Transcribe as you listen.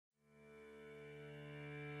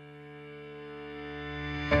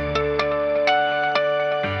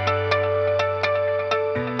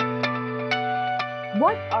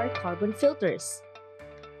carbon filters?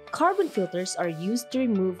 Carbon filters are used to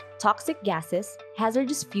remove toxic gases,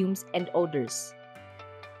 hazardous fumes, and odors.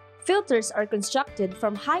 Filters are constructed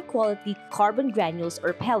from high-quality carbon granules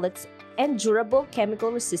or pellets and durable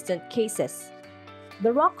chemical-resistant cases.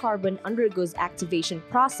 The raw carbon undergoes activation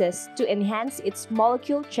process to enhance its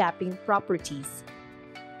molecule trapping properties.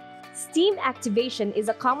 Steam activation is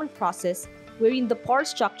a common process wherein the pore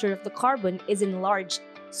structure of the carbon is enlarged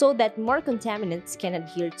so that more contaminants can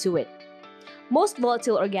adhere to it. Most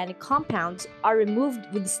volatile organic compounds are removed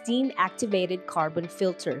with steam-activated carbon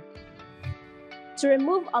filter. To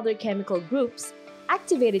remove other chemical groups,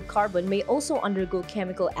 activated carbon may also undergo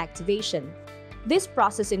chemical activation. This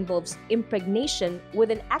process involves impregnation with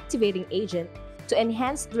an activating agent to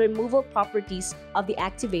enhance the removal properties of the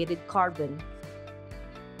activated carbon.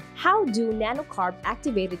 How do nanocarb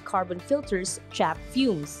activated carbon filters trap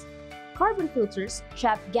fumes? Carbon filters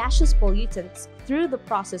trap gaseous pollutants through the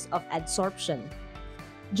process of adsorption.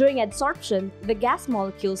 During adsorption, the gas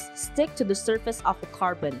molecules stick to the surface of the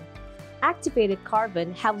carbon. Activated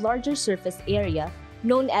carbon have larger surface area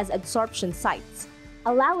known as adsorption sites,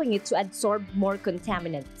 allowing it to adsorb more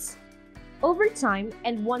contaminants. Over time,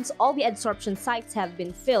 and once all the adsorption sites have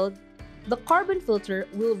been filled, the carbon filter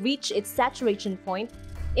will reach its saturation point,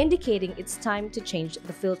 indicating it's time to change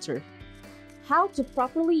the filter. How to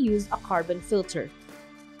properly use a carbon filter?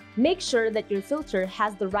 Make sure that your filter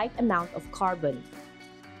has the right amount of carbon.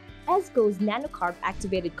 Esco's nanocarb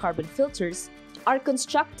activated carbon filters are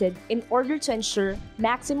constructed in order to ensure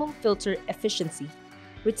maximum filter efficiency,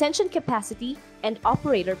 retention capacity, and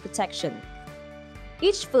operator protection.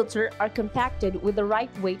 Each filter are compacted with the right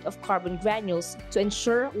weight of carbon granules to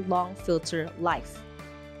ensure long filter life.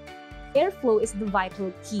 Airflow is the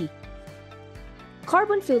vital key.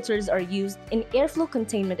 Carbon filters are used in airflow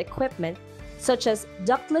containment equipment such as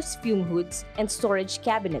ductless fume hoods and storage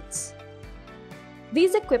cabinets.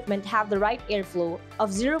 These equipment have the right airflow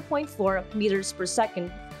of 0.4 meters per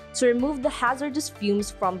second to remove the hazardous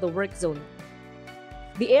fumes from the work zone.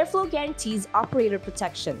 The airflow guarantees operator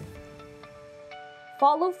protection.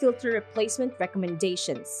 Follow filter replacement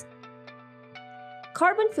recommendations.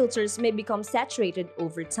 Carbon filters may become saturated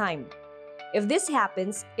over time. If this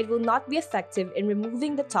happens, it will not be effective in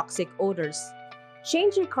removing the toxic odors.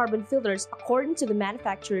 Change your carbon filters according to the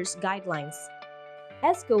manufacturer's guidelines.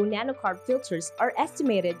 Esco nanocarb filters are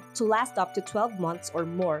estimated to last up to 12 months or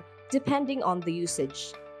more, depending on the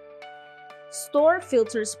usage. Store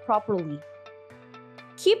filters properly.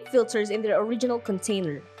 Keep filters in their original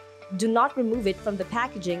container. Do not remove it from the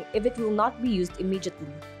packaging if it will not be used immediately.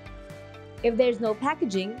 If there is no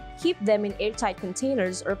packaging, keep them in airtight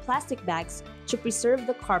containers or plastic bags to preserve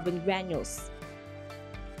the carbon granules.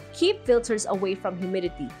 Keep filters away from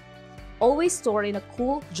humidity. Always store in a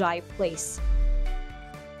cool, dry place.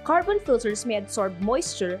 Carbon filters may absorb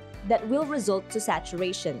moisture that will result to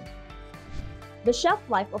saturation. The shelf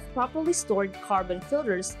life of properly stored carbon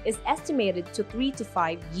filters is estimated to 3 to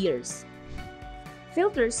 5 years.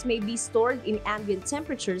 Filters may be stored in ambient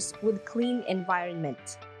temperatures with clean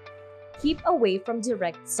environment. Keep away from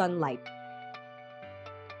direct sunlight.